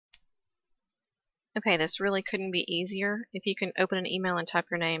Okay, this really couldn't be easier. If you can open an email and type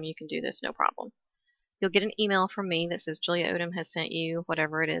your name, you can do this no problem. You'll get an email from me that says Julia Odom has sent you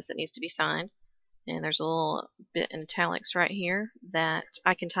whatever it is that needs to be signed. And there's a little bit in italics right here that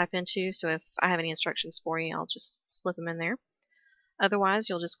I can type into. So if I have any instructions for you, I'll just slip them in there. Otherwise,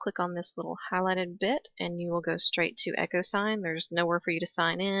 you'll just click on this little highlighted bit and you will go straight to EchoSign. There's nowhere for you to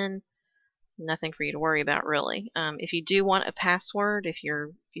sign in, nothing for you to worry about really. If you do want a password, if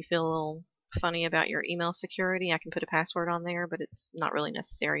you feel a little funny about your email security, I can put a password on there, but it's not really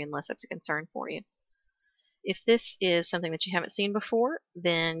necessary unless that's a concern for you. If this is something that you haven't seen before,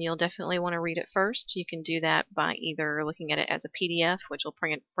 then you'll definitely want to read it first. You can do that by either looking at it as a PDF, which will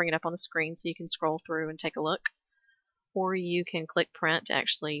bring it up on the screen so you can scroll through and take a look, or you can click print to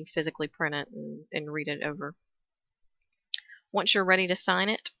actually physically print it and read it over. Once you're ready to sign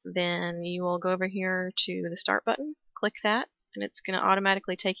it, then you will go over here to the Start button, click that, and it's going to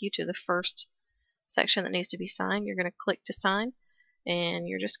automatically take you to the first section that needs to be signed. You're going to click to sign, and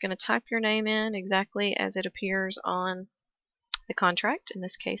you're just going to type your name in exactly as it appears on the contract. In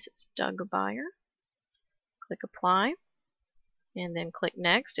this case, it's Doug Beyer. Click Apply, and then click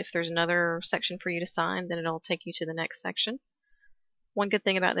Next. If there's another section for you to sign, then it'll take you to the next section. One good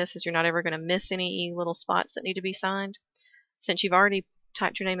thing about this is you're not ever going to miss any little spots that need to be signed. Since you've already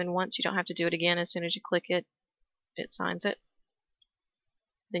typed your name in once, you don't have to do it again. As soon as you click it, it signs it.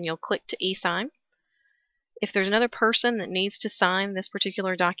 Then you'll click to e-sign. If there's another person that needs to sign this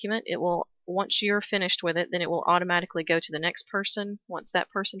particular document, it will, once you're finished with it, then it will automatically go to the next person. Once that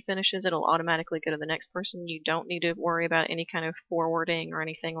person finishes, it'll automatically go to the next person. You don't need to worry about any kind of forwarding or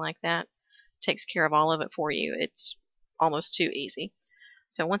anything like that. It takes care of all of it for you. It's almost too easy.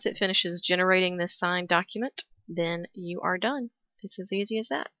 So once it finishes generating this signed document, then you are done. It's as easy as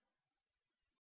that.